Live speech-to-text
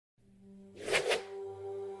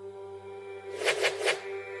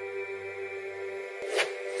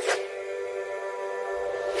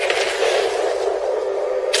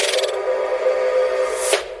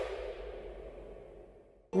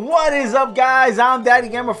What is up, guys? I'm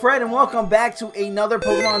DaddyGamerFred, and welcome back to another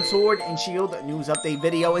Pokemon Sword and Shield news update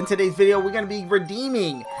video. In today's video, we're going to be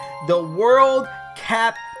redeeming the World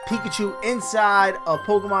Cap Pikachu inside of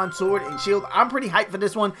Pokemon Sword and Shield. I'm pretty hyped for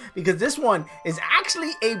this one because this one is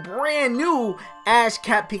actually a brand new Ash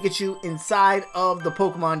Cap Pikachu inside of the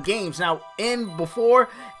Pokemon games. Now, in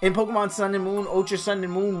Pokemon Sun and Moon, Ultra Sun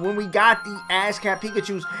and Moon, when we got the Ash Cap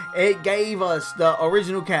Pikachus, it gave us the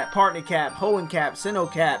original cap, partner cap, Hoenn cap,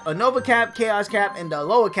 Sinnoh cap, Unova cap, Chaos cap, and the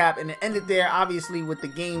Alola cap, and it ended there, obviously, with the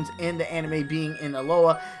games and the anime being in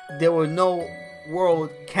Alola. There were no World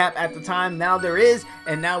Cap at the time. Now there is,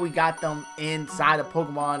 and now we got them inside of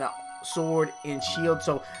Pokemon Sword and Shield.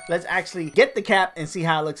 So let's actually get the cap and see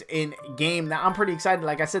how it looks in game. Now I'm pretty excited.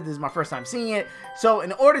 Like I said, this is my first time seeing it. So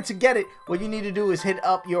in order to get it, what you need to do is hit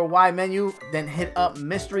up your Y menu, then hit up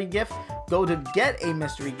mystery gift, go to get a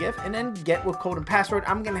mystery gift, and then get with code and password.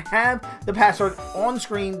 I'm gonna have the password on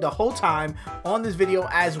screen the whole time on this video,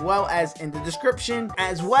 as well as in the description,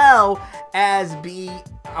 as well as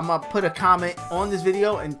I'm gonna put a comment on this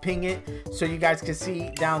video and ping it so you guys can see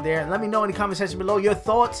down there. And let me know in the comment section below your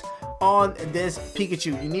thoughts on this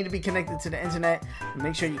Pikachu. You need to be connected to the internet.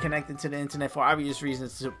 Make sure you're connected to the internet for obvious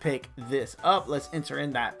reasons to pick this up. Let's enter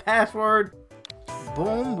in that password.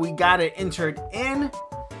 Boom, we got it entered in.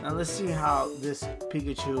 Now let's see how this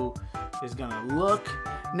Pikachu is gonna look.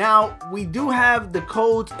 Now we do have the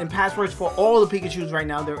codes and passwords for all the Pikachus right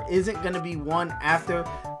now. There isn't gonna be one after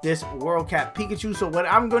this World Cap Pikachu. So what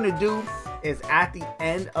I'm gonna do is at the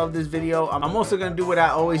end of this video, I'm also gonna do what I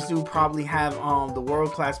always do, probably have the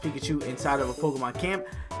World Class Pikachu inside of a Pokemon camp,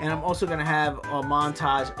 and I'm also gonna have a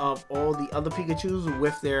montage of all the other Pikachus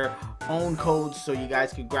with their own codes so you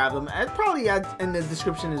guys can grab them, and probably in the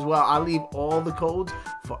description as well. I'll leave all the codes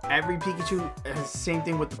for every Pikachu. Same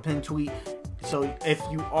thing with the pin tweet. So if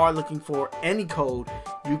you are looking for any code,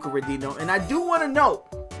 you can redeem them. And I do want to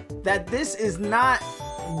note that this is not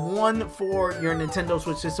one for your Nintendo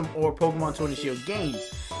Switch system or Pokemon Sword and Shield games.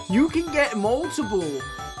 You can get multiple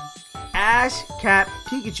Ash Cap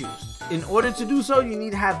Pikachus. In order to do so, you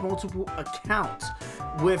need to have multiple accounts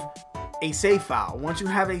with a save file. Once you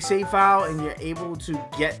have a save file and you're able to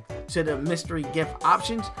get to the mystery gift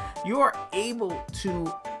options, you are able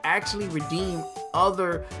to actually redeem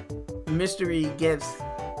other mystery gifts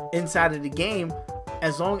inside of the game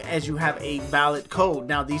as long as you have a valid code.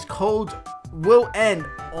 Now these codes will end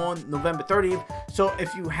on November 30th. So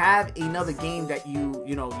if you have another game that you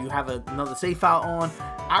have another save file on,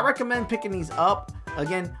 I recommend picking these up.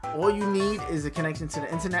 Again, all you need is a connection to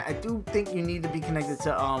the internet. I do think you need to be connected to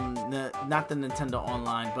not the Nintendo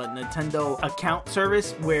Online, but Nintendo account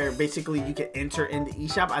service, where basically you can enter in the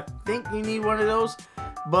eShop. I think you need one of those.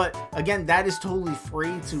 But again, that is totally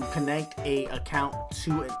free to connect a account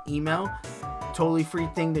to an email. Totally free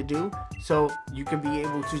thing to do. So you can be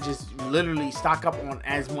able to just literally stock up on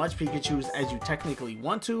as much Pikachus as you technically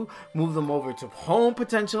want to, move them over to home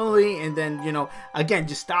potentially, and then, again,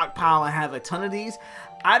 just stockpile and have a ton of these.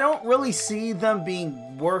 I don't really see them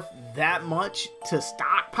being worth that much to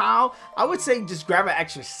stockpile. I would say just grab an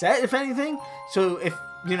extra set, if anything. So if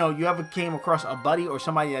you ever came across a buddy or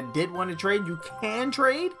somebody that did want to trade, you can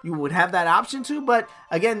trade. You would have that option too, but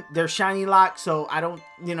again, they're shiny locked, so I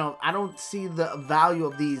don't see the value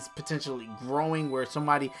of these potentially growing where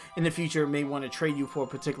somebody in the future may want to trade you for a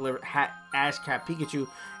particular Ash Cap Pikachu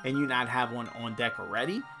and you not have one on deck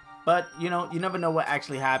already. But you never know what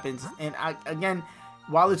actually happens. And again,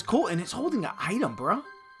 while it's cool, and it's holding an item, bro.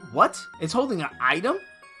 What? It's holding an item?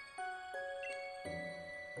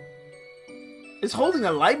 It's holding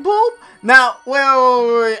a light bulb? Now,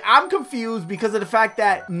 wait, I'm confused because of the fact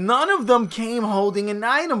that none of them came holding an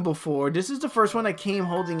item before. This is the first one that came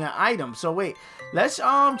holding an item. So wait, let's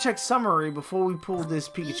check summary before we pull this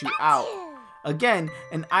Pikachu out. Again,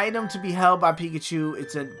 an item to be held by Pikachu.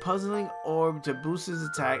 It's a puzzling orb to boost his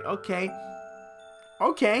attack. Okay.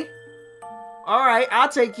 Okay. Alright, I'll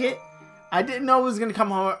take it. I didn't know it was gonna come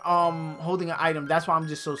holding an item. That's why I'm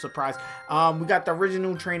just so surprised. We got the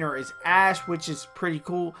original trainer is Ash, which is pretty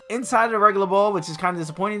cool. Inside of the regular ball, which is kind of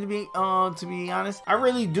disappointing to be honest. I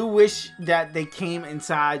really do wish that they came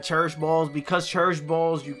inside Cherish Balls, because Cherish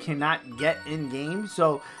Balls you cannot get in game.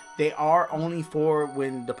 So they are only for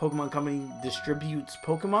when the Pokemon Company distributes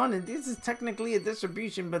Pokemon, and this is technically a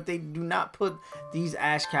distribution, but they do not put these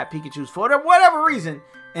Ash Cap Pikachus for whatever reason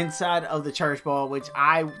inside of the Cherish Ball, which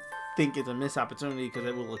I think it's a missed opportunity because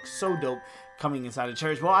it will look so dope coming inside the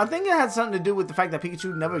church. Well, I think it has something to do with the fact that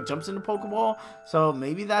Pikachu never jumps in the Pokeball, so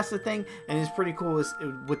maybe that's the thing. And it's pretty cool.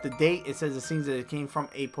 With the date, it says it seems that it came from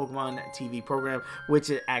a Pokemon TV program, which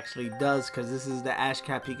it actually does, because this is the Ash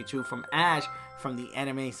Cat Pikachu from Ash from the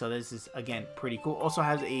anime. So this is, again, pretty cool. Also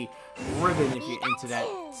has a ribbon if you're into that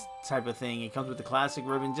type of thing. It comes with the classic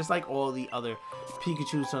ribbon, just like all the other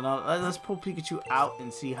Pikachu. So now let's pull Pikachu out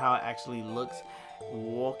and see how it actually looks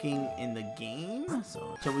walking in the game.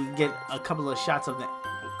 So we get a couple of shots of the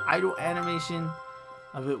idle animation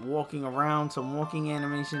of it walking around, some walking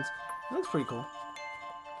animations. It looks pretty cool.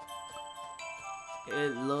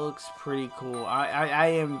 It looks pretty cool.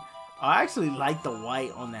 I actually like the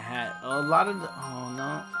white on the hat. A lot of the, oh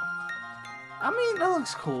no, I mean, that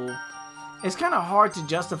looks cool. It's kind of hard to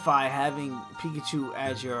justify having Pikachu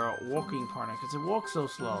as your walking partner because it walks so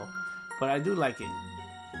slow, but I do like it.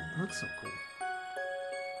 It looks so cool.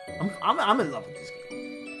 I'm in love with this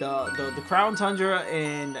game. The Crown Tundra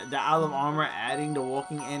and the Isle of Armor adding the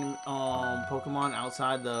walking Pokemon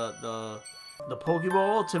outside the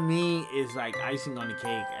Pokeball, to me, is like icing on the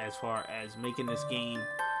cake as far as making this game,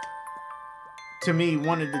 to me,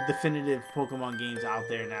 one of the definitive Pokemon games out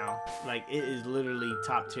there now. Like, it is literally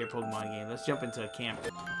top tier Pokemon game. Let's jump into a camp.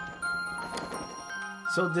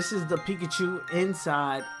 So this is the Pikachu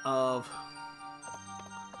inside of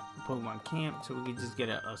Pokemon camp, so we can just get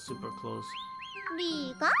a super close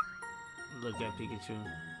look at Pikachu.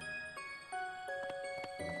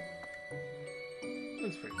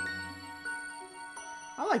 Looks pretty cool.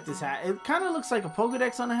 I like this hat. It kind of looks like a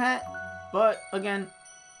Pokedex on the hat, but again,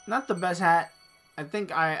 not the best hat. I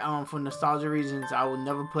think for nostalgia reasons, I will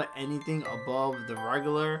never put anything above the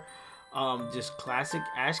regular, just classic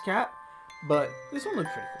Ash Cat. But this one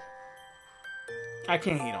looks pretty cool. I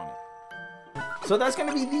can't hate on it. So that's going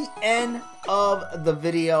to be the end of the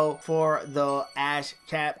video for the Ash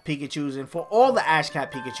Cat Pikachus. And for all the Ash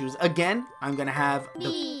Cat Pikachus, again, I'm going to have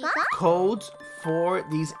the codes for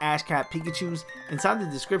these Ash Cat Pikachus inside the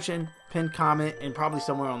description, pinned comment, and probably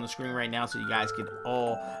somewhere on the screen right now, so you guys can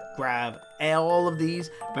all grab all of these.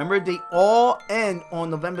 Remember, they all end on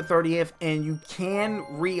November 30th, and you can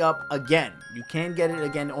re-up again. You can get it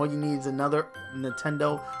again. All you need is another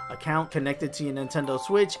Nintendo account connected to your Nintendo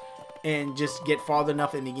Switch, and just get farther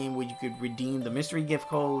enough in the game where you could redeem the mystery gift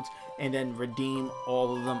codes and then redeem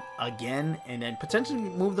all of them again, and then potentially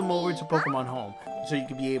move them over to Pokemon Home so you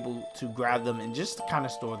could be able to grab them and just kind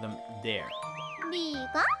of store them there.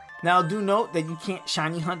 Now, do note that you can't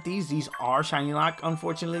shiny hunt these. These are shiny lock,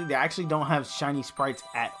 unfortunately. They actually don't have shiny sprites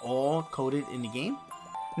at all coded in the game.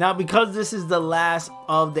 Now, because this is the last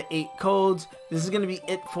of the 8 codes, this is going to be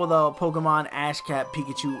it for the Pokemon Ash Cat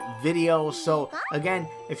Pikachu video. So, again,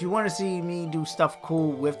 if you want to see me do stuff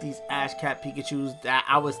cool with these Ash Cat Pikachus that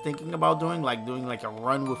I was thinking about doing like a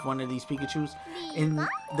run with one of these Pikachus, in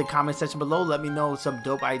the comment section below, let me know some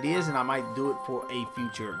dope ideas, and I might do it for a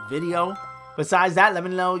future video. Besides that, let me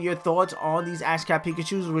know your thoughts on these Ash Cat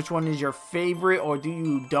Pikachus. Which one is your favorite, or do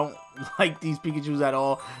you don't like these Pikachus at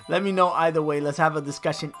all? Let me know either way. Let's have a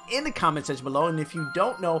discussion in the comment section below. And if you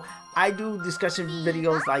don't know, I do discussion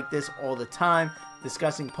videos like this all the time,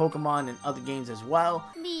 discussing Pokemon and other games as well.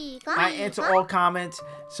 I answer all comments,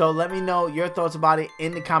 so let me know your thoughts about it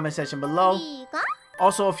in the comment section below.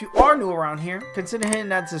 Also, if you are new around here, consider hitting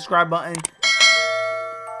that subscribe button.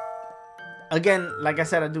 Again, like I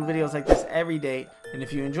said, I do videos like this every day. And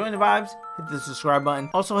if you're enjoying the vibes, hit the subscribe button.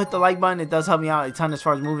 Also, hit the like button. It does help me out a ton as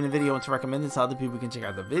far as moving the video and to recommend it so other people can check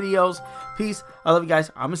out the videos. Peace. I love you guys.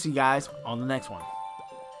 I'm going to see you guys on the next one.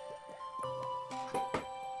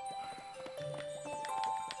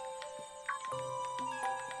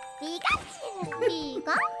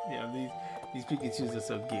 Yeah, these Pikachus are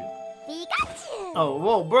so cute. Oh,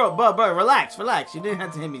 whoa, bro, relax. You didn't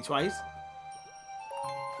have to hit me twice.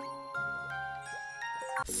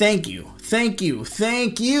 Thank you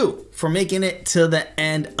for making it to the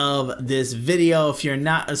end of this video. If you're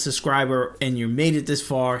not a subscriber and you made it this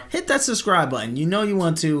far, hit that subscribe button. You know you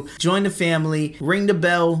want to join the family, ring the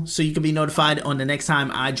bell so you can be notified on the next time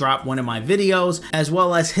I drop one of my videos, as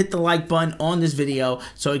well as hit the like button on this video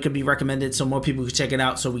so it could be recommended so more people can check it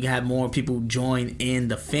out, so we can have more people join in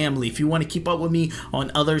the family. If you want to keep up with me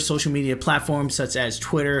on other social media platforms such as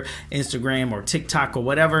Twitter, Instagram, or TikTok or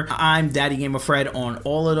whatever, I'm DaddyGamerFred on all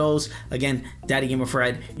all of those. Again,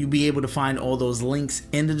 DaddyGamerFred. You'll be able to find all those links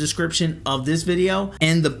in the description of this video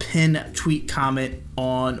and the pinned tweet comment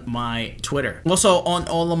on my Twitter. Also, on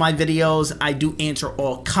all of my videos, I do answer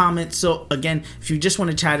all comments. So again, if you just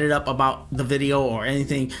want to chat it up about the video or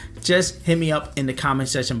anything, just hit me up in the comment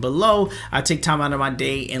section below. I take time out of my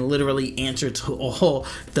day and literally answer to all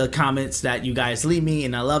the comments that you guys leave me,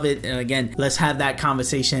 and I love it. And again, let's have that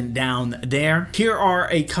conversation down there. Here are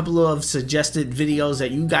a couple of suggested videos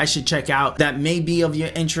that you guys should check out that may be of your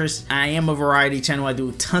interest. I am a variety channel. I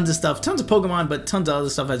do tons of stuff, tons of Pokemon, but tons of other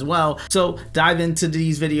stuff as well. So dive into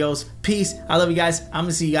these videos. Peace. I love you guys. I'm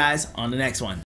gonna see you guys on the next one.